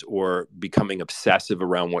rhythms or becoming obsessive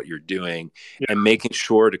around what you're doing, Yeah. and making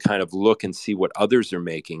sure to kind of look and see what others are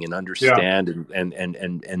making and Yeah. understand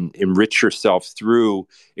and enrich yourself through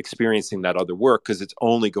experiencing that other work, because it's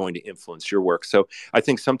only going to influence your work. So I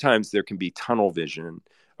think sometimes there can be tunnel vision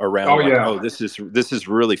around Oh like, yeah. oh, this is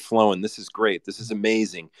really flowing, this is great, this is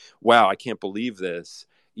amazing, wow, I can't believe this,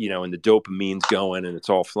 and the dopamine's going and it's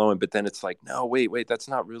all flowing. But then it's like, no, wait, that's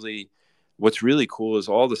not really what's really cool. Is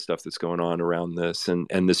all the stuff that's going on around this, and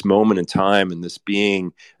this moment in time, and this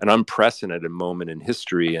being an unprecedented moment in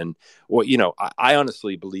history. And I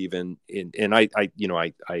honestly believe and I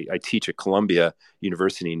teach at Columbia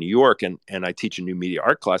University in New York, and I teach a new media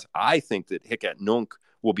art class. I think that Hic Nunc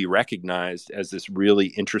will be recognized as this really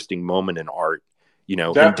interesting moment in art, in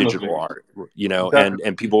Definitely. digital art, Definitely.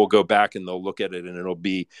 and people will go back and they'll look at it and it'll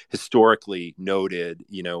be historically noted,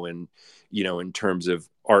 in terms of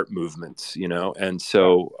art movements, and Yeah.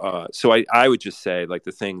 so I would just say, like,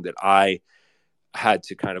 the thing that I had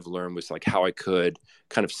to kind of learn was like how I could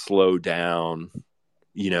kind of slow down,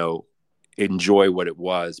 enjoy what it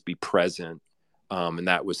was, be present. And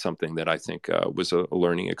that was something that I think was a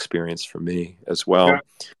learning experience for me as Yeah. well.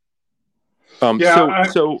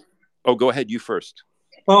 Yeah. Oh, go ahead, you first.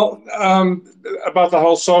 Well, about the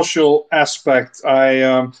whole social aspect,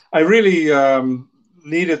 I really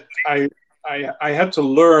needed. I had to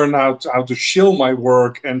learn how to shill my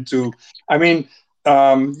work and to. I mean,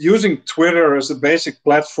 using Twitter as a basic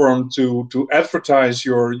platform to advertise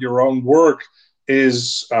your own work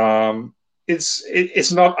is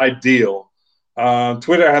it's not ideal.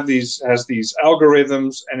 Twitter has these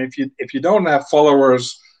algorithms, and if you don't have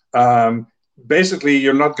followers, basically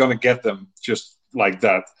you're not going to get them just like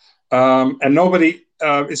that. And nobody,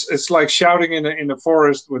 it's like shouting in a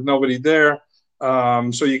forest with nobody there.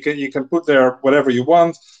 So you can put there whatever you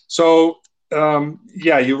want. So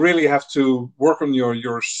yeah, you really have to work on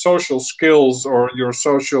your social skills or your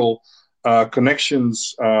social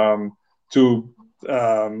connections, to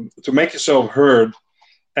make yourself heard.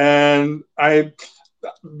 And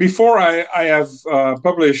before I have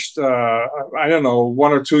published, I don't know,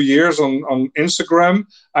 1 or 2 years on Instagram,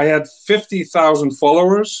 I had 50,000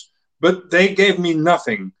 followers, but they gave me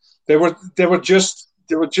nothing. They were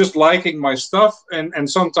just liking my stuff, and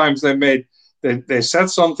sometimes they said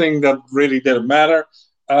something that really didn't matter.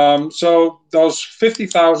 So those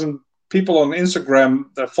 50,000 people on Instagram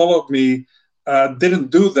that followed me didn't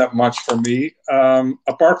do that much for me,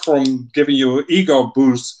 apart from giving you an ego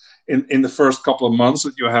boost in the first couple of months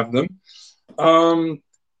that you have them.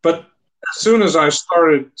 But as soon as I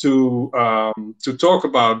started to talk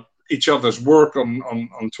about each other's work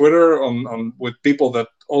on Twitter, with people that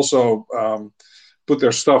also put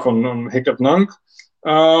their stuff on Hic Nunc,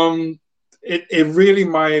 it really,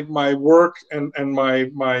 my work and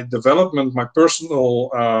my development, my personal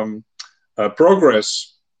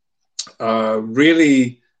progress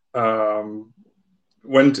really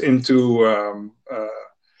went into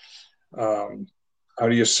how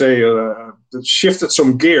do you say, it shifted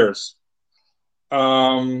some gears.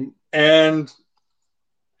 And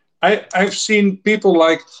I've seen people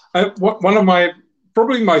like one of my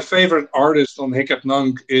probably my favorite artist on Hikat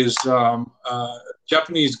Nunk is a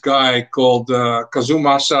Japanese guy called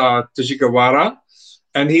Kazumasa Tejigawara,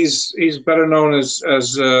 and he's better known as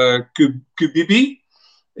Kubibi.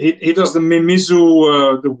 He does the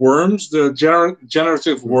Mimizu, the worms, the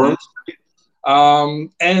generative Mm-hmm. worms.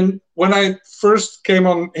 And when I first came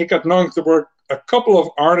on Hikat Nunk, there were a couple of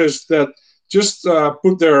artists that just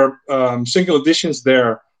put their single editions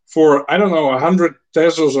there for, I don't know, 100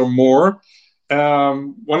 pesos or more.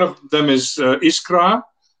 One of them is Iskra.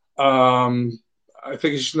 I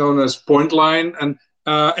think he's known as Point Line, and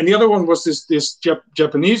the other one was this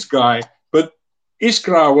Japanese guy. But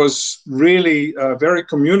Iskra was really very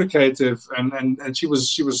communicative, and she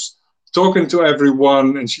was talking to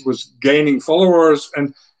everyone, and she was gaining followers,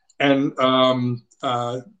 and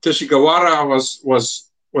Teshigawara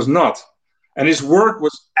was not, and his work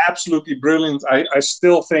was absolutely brilliant. I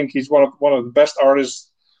still think he's one of the best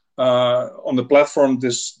artists on the platform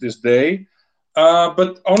this day.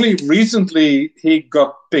 But only recently he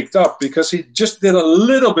got picked up because he just did a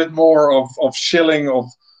little bit more of shilling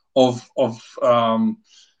of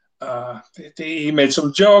he made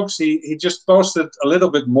some jokes. He just posted a little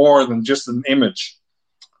bit more than just an image,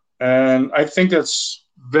 and I think that's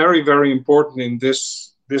very very important in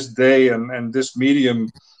this day and this medium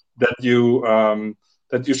that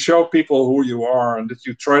you show people who you are and that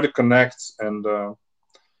you try to connect and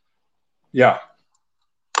yeah.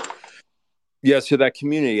 Yeah, so that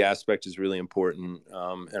community aspect is really important,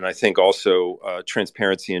 and I think also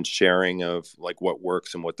transparency and sharing of like what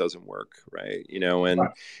works and what doesn't work, right? And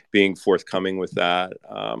being forthcoming with that,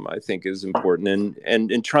 I think is important.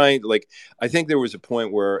 And trying, like, I think there was a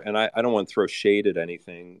point where, and I don't want to throw shade at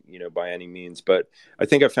anything, by any means, but I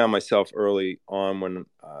think I found myself early on when,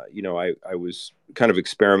 I was kind of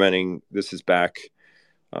experimenting. This is back.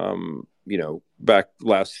 Back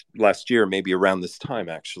last year, maybe around this time,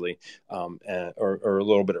 actually, or a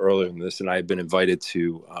little bit earlier than this. And I had been invited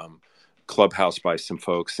to Clubhouse by some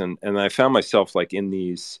folks, and I found myself like in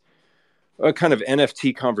these kind of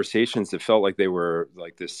NFT conversations that felt like they were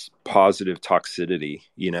like this positive toxicity.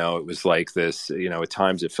 It was like this. At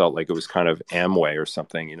times it felt like it was kind of Amway or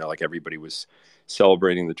something. Like everybody was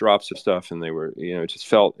celebrating the drops of stuff, and they were, it just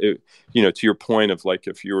felt it. To your point of like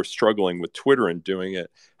if you were struggling with Twitter and doing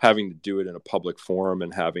it, having to do it in a public forum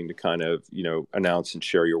and having to kind of announce and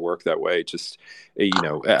share your work that way. Just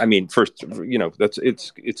I mean, first, that's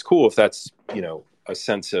it's cool if that's a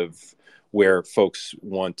sense of where folks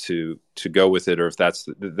want to go with it, or if that's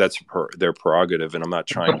their prerogative. And I'm not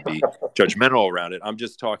trying to be judgmental around it. I'm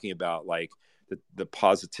just talking about like the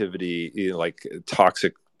positivity, like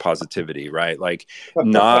toxic positivity, right? Like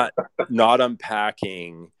not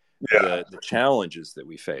unpacking Yeah. the challenges that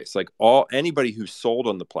we face. Like anybody who's sold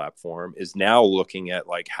on the platform is now looking at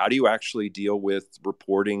like, how do you actually deal with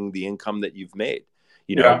reporting the income that you've made?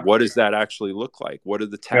 Yeah. What does that actually look like? What do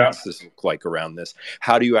the Yeah. taxes look like around this?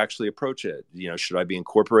 How do you actually approach it? Should I be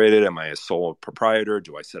incorporated? Am I a sole proprietor?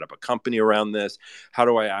 Do I set up a company around this? How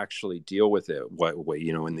do I actually deal with it? What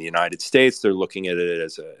in the United States, they're looking at it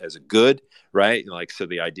as a good, right? Like, so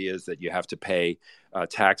the idea is that you have to pay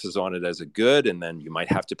taxes on it as a good, and then you might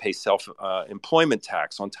have to pay self-employment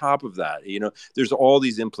tax on top of that. There's all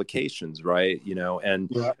these implications, right? Yeah.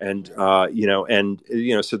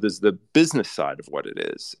 So there's the business side of what it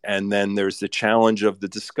is, and then there's the challenge of the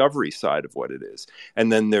discovery side of what it is, and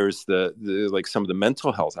then there's the like some of the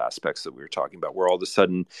mental health aspects that we were talking about, where all of a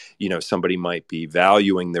sudden, somebody might be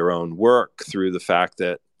valuing their own work through the fact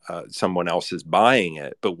that someone else is buying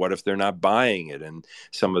it, but what if they're not buying it? And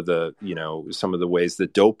some of the ways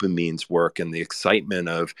that dopamines work, and the excitement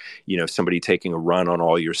of somebody taking a run on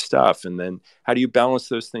all your stuff, and then how do you balance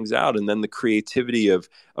those things out? And then the creativity of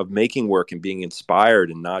making work and being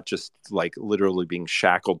inspired, and not just like literally being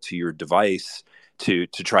shackled to your device to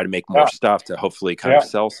try to make more Yeah. stuff to hopefully kind of Yeah.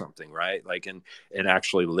 sell something, right? Like, and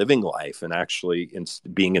actually living life, and actually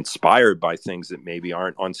being inspired by things that maybe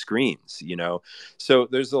aren't on screens. So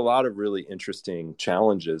there's a lot of really interesting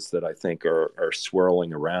challenges that I think are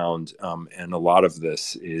swirling around, and a lot of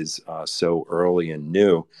this is so early and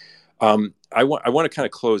new. I want to kind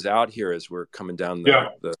of close out here as we're coming down Yeah.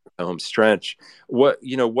 the home stretch. What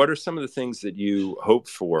are some of the things that you hope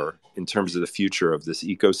for in terms of the future of this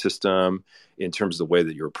ecosystem, in terms of the way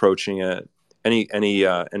that you're approaching it?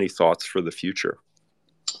 Any thoughts for the future?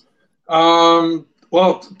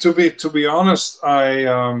 Well, to be honest,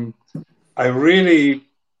 I really,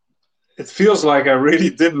 it feels like I really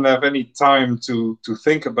didn't have any time to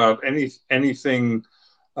think about anything,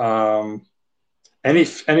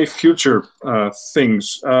 any future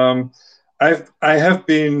things. I have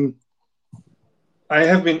been I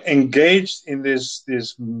have been engaged in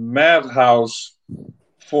this madhouse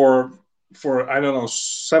for I don't know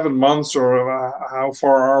 7 months, or how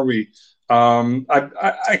far are we?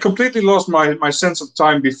 I completely lost my sense of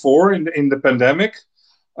time before in the pandemic,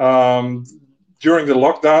 um, during the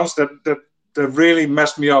lockdowns. That really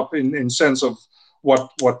messed me up in sense of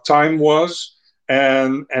what time was,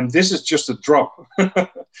 and this is just a drop.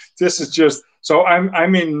 This is just so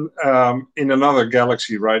I'm in another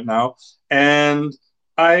galaxy right now, and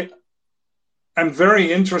I I'm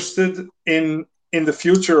very interested in the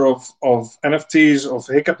future of NFTs, of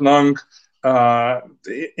Hikatnang,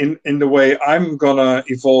 in the way I'm gonna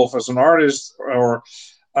evolve as an artist, or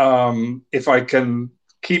if I can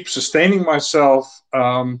keep sustaining myself.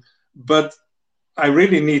 But I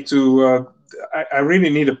really need to. I really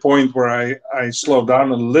need a point where I slow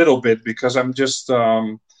down a little bit, because I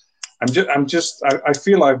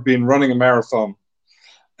feel I've been running a marathon,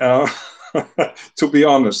 uh, to be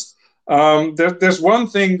honest. There's one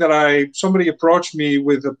thing that somebody approached me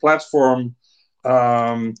with a platform.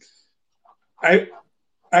 Um, I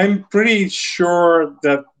I'm pretty sure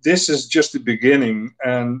that this is just the beginning,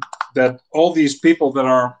 and that all these people that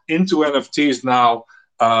are into NFTs now,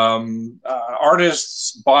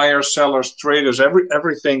 artists, buyers, sellers, traders,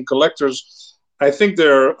 everything, collectors. I think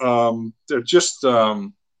they're just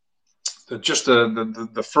the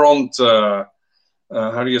front.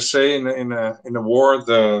 How do you say in a war,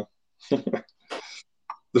 the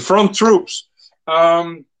front troops,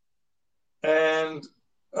 um, and,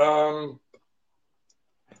 um,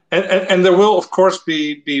 and there will of course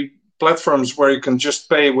be platforms where you can just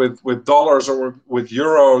pay with dollars or with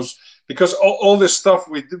euros, because all this stuff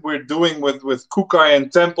we're doing with Kukai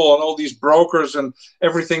and Temple and all these brokers and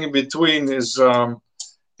everything in between is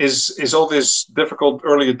all this difficult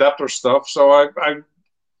early adapter stuff. So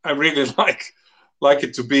I really like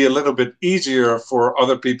it to be a little bit easier for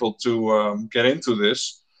other people to get into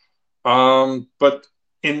this. But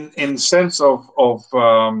in sense of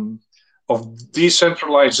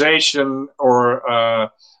decentralization,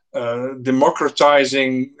 or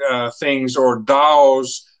democratizing things, or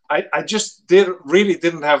DAOs, I just really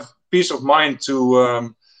didn't have peace of mind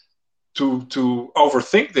to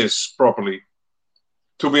overthink this properly.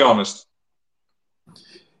 To be honest.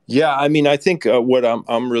 Yeah, I mean, I think what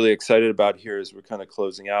I'm really excited about here, as we're kind of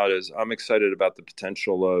closing out, is I'm excited about the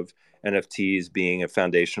potential of NFTs being a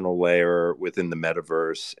foundational layer within the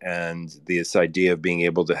metaverse, and this idea of being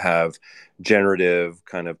able to have generative,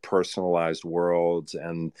 kind of personalized worlds,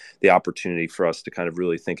 and the opportunity for us to kind of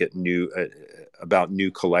really think at new about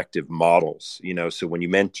new collective models. So when you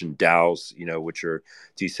mentioned DAOs, which are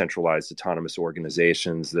decentralized autonomous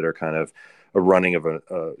organizations that are kind of a running of a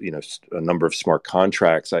number of smart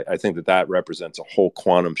contracts, I think that represents a whole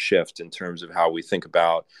quantum shift in terms of how we think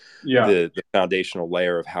about Yeah. the foundational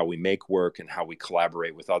layer of how we make work and how we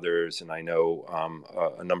collaborate with others. And I know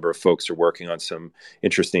a number of folks are working on some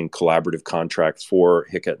interesting collaborative contracts for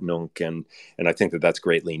Hikat Nunk, and I think that that's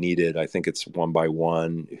greatly needed. I think it's One by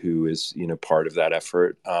One who is part of that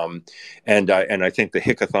effort, and I think the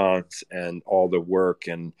hackathons and all the work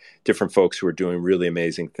and different folks who are doing really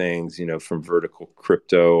amazing things, from vertical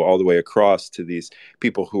crypto all the way across to these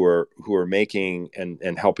people who are making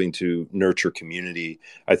and helping to nurture community,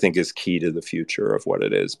 I think is key to the future of what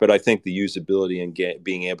it is. But I think the usability and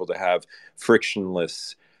being able to have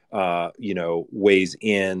frictionless ways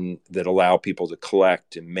in that allow people to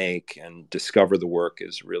collect and make and discover the work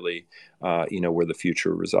is really, where the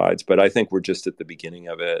future resides. But I think we're just at the beginning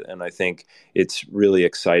of it. And I think it's really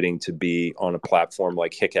exciting to be on a platform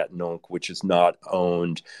like Hikat Nunk, which is not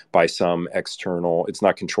owned by it's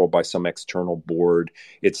not controlled by some external board.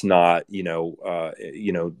 It's not,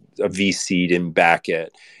 a VC didn't back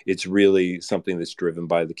it. It's really something that's driven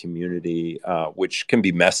by the community, which can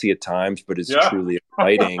be messy at times, but is truly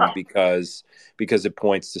exciting because it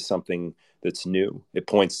points to something that's new. It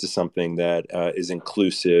points to something that is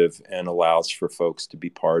inclusive and allows for folks to be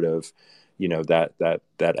part of,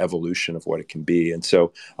 that evolution of what it can be. And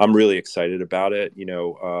so I'm really excited about it.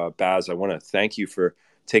 Baz, I want to thank you for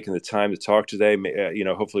taking the time to talk today.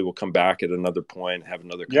 Hopefully we'll come back at another point, have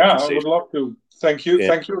another Yeah, I conversation. would love to. Thank you,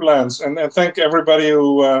 Lance, and thank everybody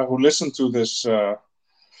who listened to this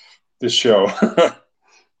show.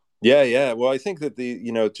 Yeah. Well, I think that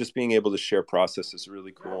just being able to share process is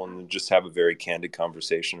really cool, and just have a very candid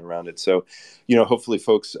conversation around it. So, hopefully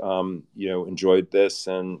folks, enjoyed this,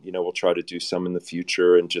 and, we'll try to do some in the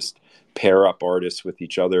future and just pair up artists with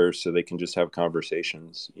each other so they can just have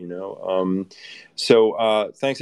conversations, so, thanks.